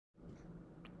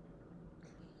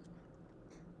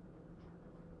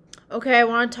Okay, I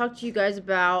want to talk to you guys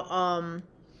about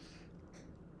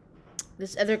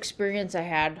this other experience I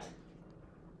had.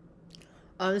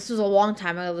 This was a long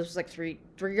time ago. This was like three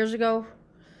years ago.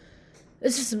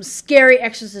 This is some scary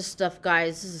exorcist stuff,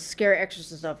 guys. This is scary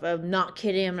exorcist stuff. I'm not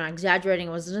kidding. I'm not exaggerating.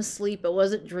 I wasn't asleep. I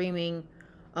wasn't dreaming.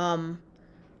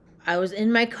 I was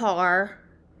in my car,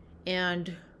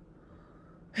 and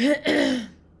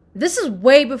this is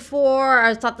way before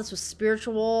I thought this was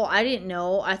spiritual. I didn't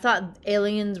know. I thought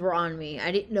aliens were on me.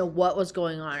 I didn't know what was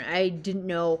going on. I didn't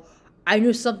know. I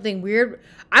knew something weird.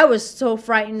 I was so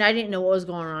frightened. I didn't know what was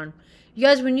going on. You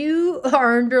guys, when you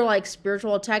are under like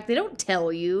spiritual attack, they don't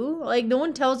tell you. Like no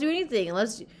one tells you anything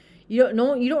unless you don't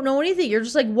know. You don't know anything. You're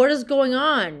just like, what is going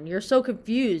on? You're so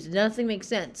confused. Nothing makes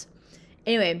sense.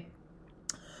 Anyway,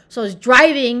 so I was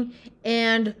driving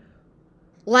and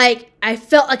like I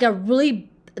felt like a really.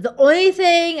 The only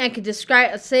thing I could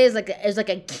say is like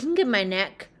a kink in my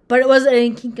neck, but it wasn't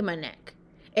any kink in my neck.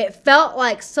 It felt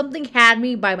like something had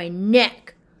me by my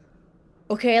neck.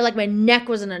 Okay, like my neck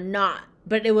was in a knot,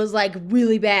 but it was like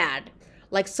really bad.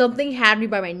 Like something had me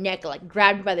by my neck, like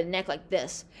grabbed me by the neck like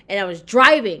this, and I was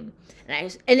driving,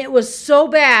 and it was so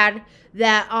bad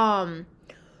that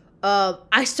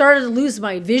I started to lose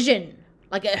my vision.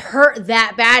 Like it hurt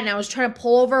that bad, and I was trying to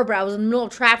pull over, but I was in the middle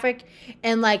of traffic,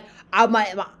 and like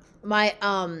my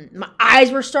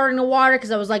eyes were starting to water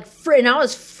because I was like, and I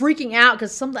was freaking out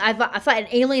because something I thought an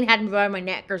alien had me by my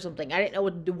neck or something. I didn't know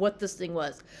what this thing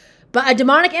was, but a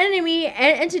demonic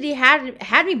entity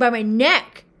had me by my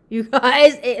neck. You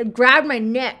guys, it grabbed my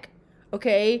neck,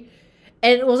 okay,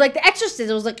 and it was like The Exorcist.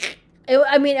 It was like.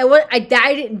 I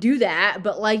didn't do that,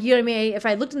 but like, you know what I mean? If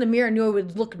I looked in the mirror, I knew it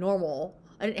would look normal.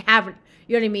 I didn't have it,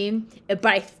 you know what I mean? But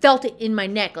I felt it in my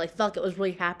neck. Like, felt like it was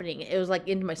really happening. It was like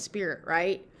into my spirit,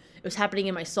 right? It was happening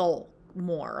in my soul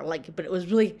more, like, but it was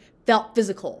really felt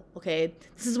physical, okay?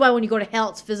 This is why when you go to hell,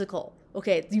 it's physical,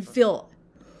 okay? You feel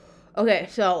it. Okay,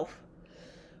 so,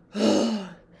 and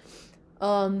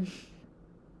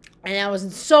I was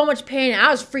in so much pain. I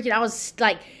was freaking. I was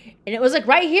like, and it was like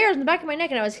right here in the back of my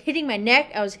neck, and I was hitting my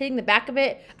neck. I was hitting the back of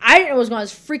it. I didn't know what was going on. I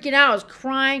was freaking out. I was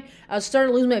crying. I was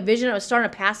starting to lose my vision. I was starting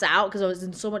to pass out because I was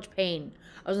in so much pain.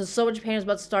 I was in so much pain. I was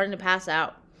about starting to pass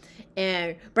out,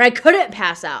 but I couldn't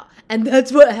pass out. And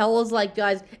that's what hell is like,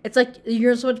 guys. It's like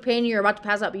you're in so much pain, and you're about to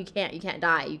pass out, but you can't. You can't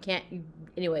die. You can't.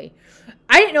 Anyway,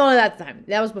 I didn't know that at the time.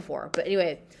 That was before. But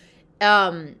anyway,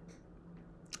 and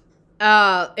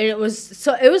it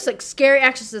was like scary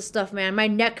exorcist stuff, man. My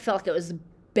neck felt like it was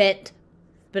bent,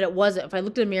 but it wasn't. If I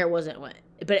looked in the mirror, it wasn't.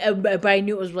 But I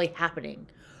knew it was really happening.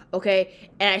 Okay,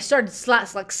 and I started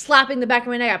slapping the back of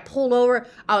my neck. I pulled over.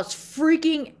 I was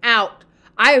freaking out.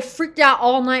 I freaked out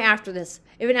all night after this.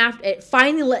 Even after it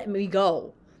finally let me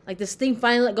go, like this thing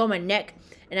finally let go of my neck,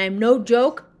 and I'm no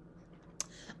joke.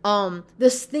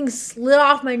 This thing slid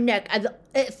off my neck.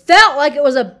 It felt like it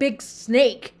was a big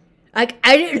snake. Like,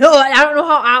 I didn't know, I don't know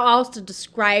how else to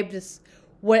describe this,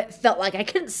 what it felt like. I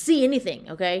couldn't see anything,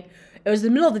 okay? It was the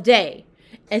middle of the day.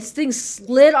 And this thing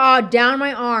slid down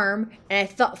my arm, and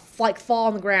I felt like fall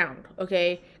on the ground,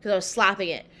 okay? Because I was slapping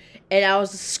it. And I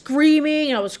was screaming,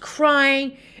 and I was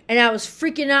crying, and I was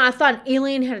freaking out. I thought an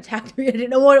alien had attacked me. I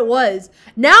didn't know what it was.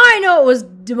 Now I know it was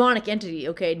demonic entity,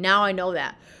 okay? Now I know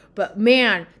that. But,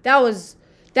 man,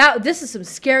 this is some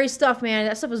scary stuff, man.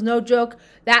 That stuff is no joke.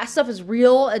 That stuff is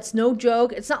real. It's no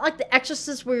joke. It's not like The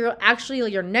Exorcist where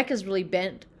your neck is really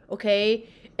bent, okay?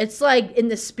 It's like in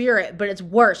the spirit, but it's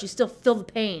worse. You still feel the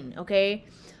pain, okay?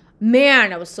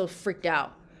 Man, I was so freaked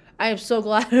out. I am so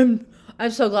glad.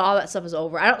 I'm so glad all that stuff is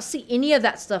over. I don't see any of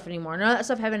that stuff anymore. None of that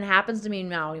stuff happens to me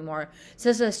now anymore.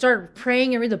 Since I started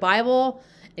praying and read the Bible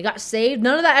and got saved,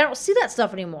 none of that. I don't see that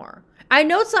stuff anymore. I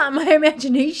know it's not my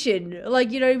imagination.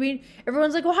 Like, you know what I mean?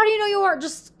 Everyone's like, well, how do you know you aren't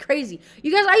just crazy?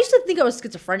 You guys, I used to think I was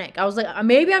schizophrenic. I was like,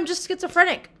 maybe I'm just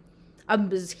schizophrenic. I'm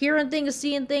just hearing things,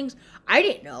 seeing things. I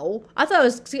didn't know. I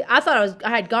thought I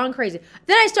had gone crazy.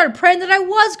 Then I started praying that I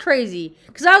was crazy.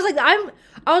 Because I was like, I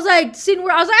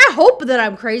hope that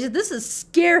I'm crazy. This is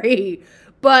scary.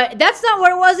 But that's not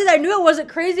what it was either. I knew I wasn't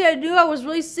crazy. I knew I was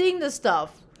really seeing this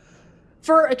stuff.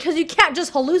 Because you can't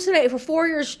just hallucinate for 4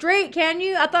 years straight, can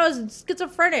you? I thought I was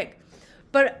schizophrenic.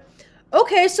 But,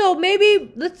 okay, so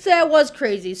maybe, let's say I was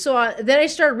crazy. So then I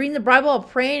started reading the Bible and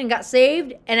praying and got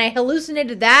saved. And I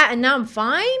hallucinated that, and now I'm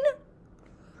fine?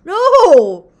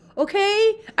 No!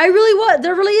 Okay? I really was.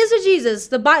 There really is a Jesus.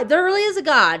 There really is a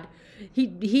God.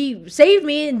 He saved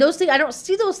me, and those things, I don't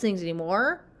see those things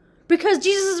anymore. Because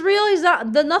Jesus is real.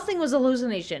 Nothing was a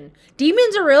hallucination.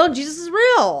 Demons are real, and Jesus is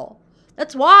real.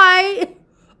 That's why.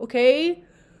 Okay?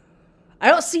 I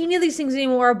don't see any of these things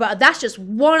anymore, but that's just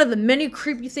one of the many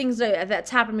creepy things that's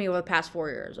happened to me over the past 4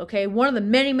 years, okay? One of the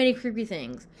many, many creepy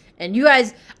things. And you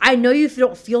guys, I know you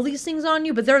don't feel these things on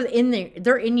you, but they're in there.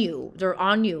 They're in you. They're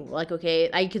on you. Like,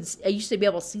 okay, I used to be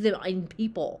able to see them in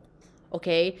people,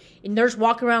 okay? And they're just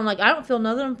walking around like, I don't feel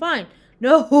nothing, I'm fine.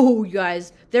 No, you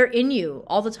guys, they're in you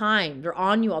all the time. They're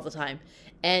on you all the time.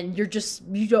 And you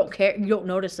don't care, you don't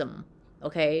notice them,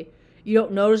 okay? You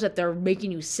don't notice that they're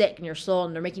making you sick in your soul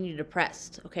and they're making you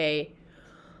depressed, okay?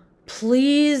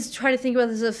 Please try to think about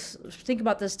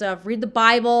this stuff. Read the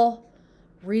Bible.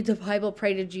 Read the Bible.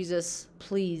 Pray to Jesus.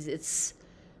 Please.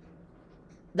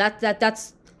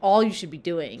 That's all you should be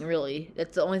doing, really.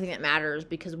 That's the only thing that matters,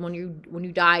 because when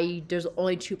you die, there's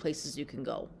only 2 places you can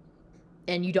go.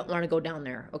 And you don't want to go down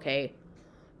there, okay?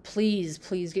 Please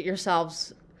try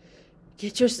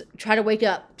to wake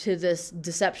up to this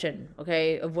deception,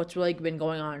 okay, of what's really been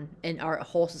going on in our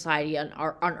whole society on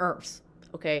Earth,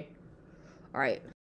 okay? All right.